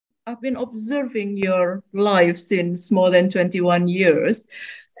I've been observing your life since more than 21 years.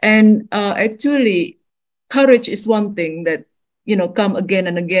 And actually, courage is one thing that, come again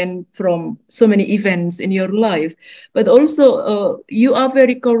and again from so many events in your life. But also, you are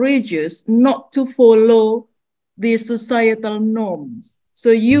very courageous not to follow the societal norms.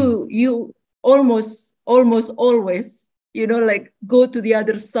 So you almost always, like go to the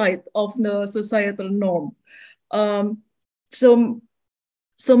other side of the societal norm. Um, so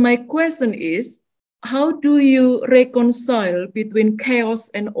so my question is, how do you reconcile between chaos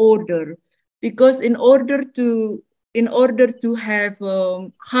and order? Because in order to have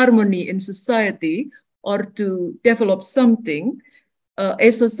harmony in society or to develop something, a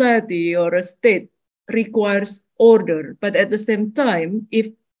society or a state requires order. But at the same time,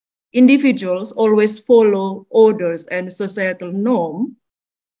 if individuals always follow orders and societal norm,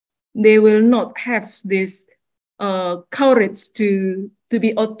 they will not have this courage to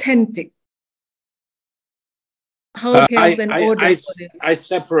be authentic. How chaos and order for this? I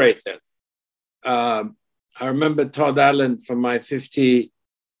separate it. I remember Todd Allen for my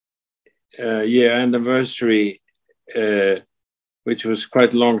 50-year anniversary, which was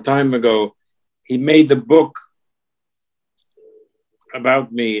quite a long time ago. He made a book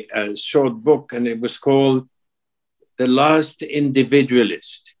about me, a short book, and it was called The Last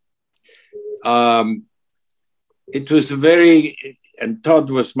Individualist. It was and Todd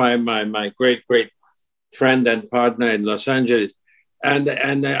was my great friend and partner in Los Angeles, and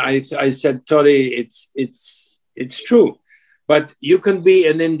I said, Toddy, it's true, but you can be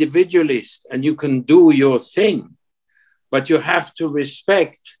an individualist and you can do your thing, but you have to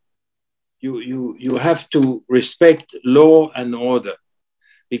respect you have to respect law and order,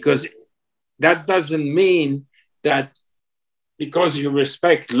 because that doesn't mean that because you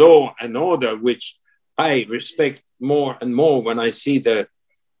respect law and order, which I respect more and more when I see the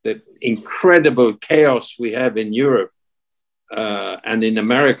incredible chaos we have in Europe and in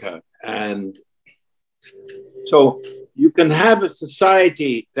America. And so you can have a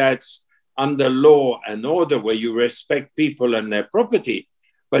society that's under law and order where you respect people and their property,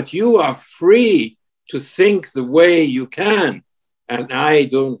 but you are free to think the way you can. And I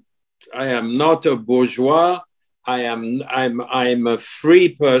am not a bourgeois. I'm a free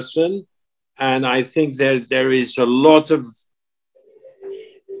person. And I think that there is a lot of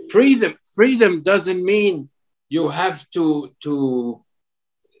freedom. Freedom doesn't mean you have to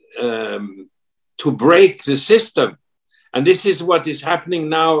break the system. And this is what is happening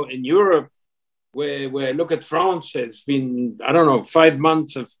now in Europe, where look at France. It's been, 5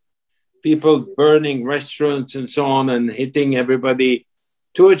 months of people burning restaurants and so on and hitting everybody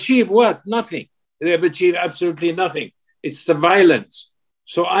to achieve what? Nothing. They have achieved absolutely nothing. It's the violence.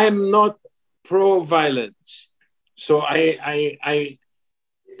 So I'm not pro-violence. So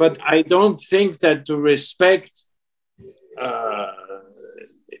but I don't think that to respect,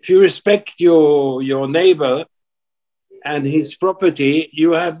 if you respect your neighbor and his property,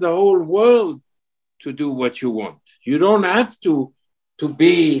 you have the whole world to do what you want. You don't have to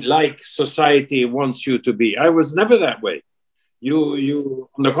be like society wants you to be. I was never that way. You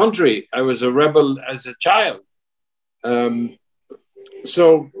on the contrary, I was a rebel as a child.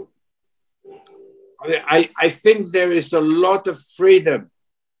 So I think there is a lot of freedom.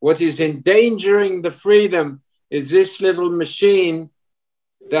 What is endangering the freedom is this little machine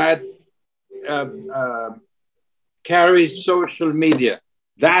that carries social media.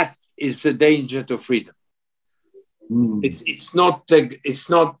 That is the danger to freedom. It's not the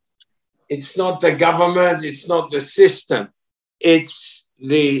government. It's not the system. It's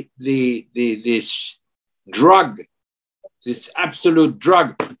this drug, this absolute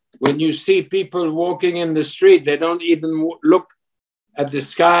drug. When you see people walking in the street, they don't even look at the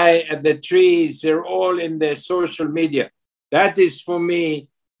sky, at the trees. They're all in their social media. That is, for me,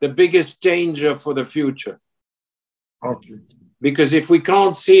 the biggest danger for the future. Okay. Because if we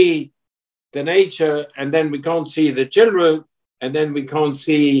can't see the nature, and then we can't see the children, and then we can't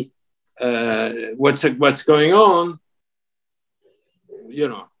see what's going on,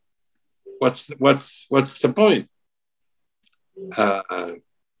 what's the point?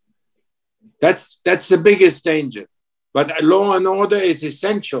 That's the biggest danger. But law and order is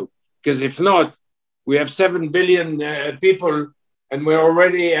essential, because if not, we have 7 billion people, and we're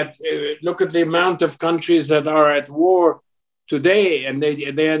already at, look at the amount of countries that are at war today, and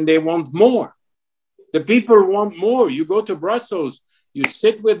they want more. The people want more. You go to Brussels, you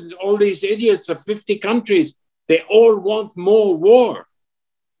sit with all these idiots of 50 countries, they all want more war.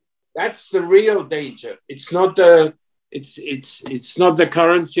 That's the real danger. It's not the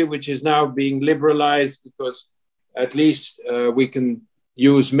currency which is now being liberalized, because at least we can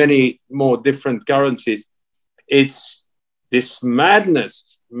use many more different currencies. It's this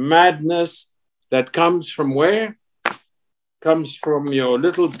madness that comes from where? Comes from your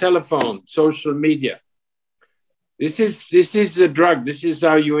little telephone, social media. This is a drug. This is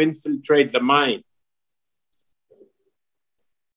how you infiltrate the mind.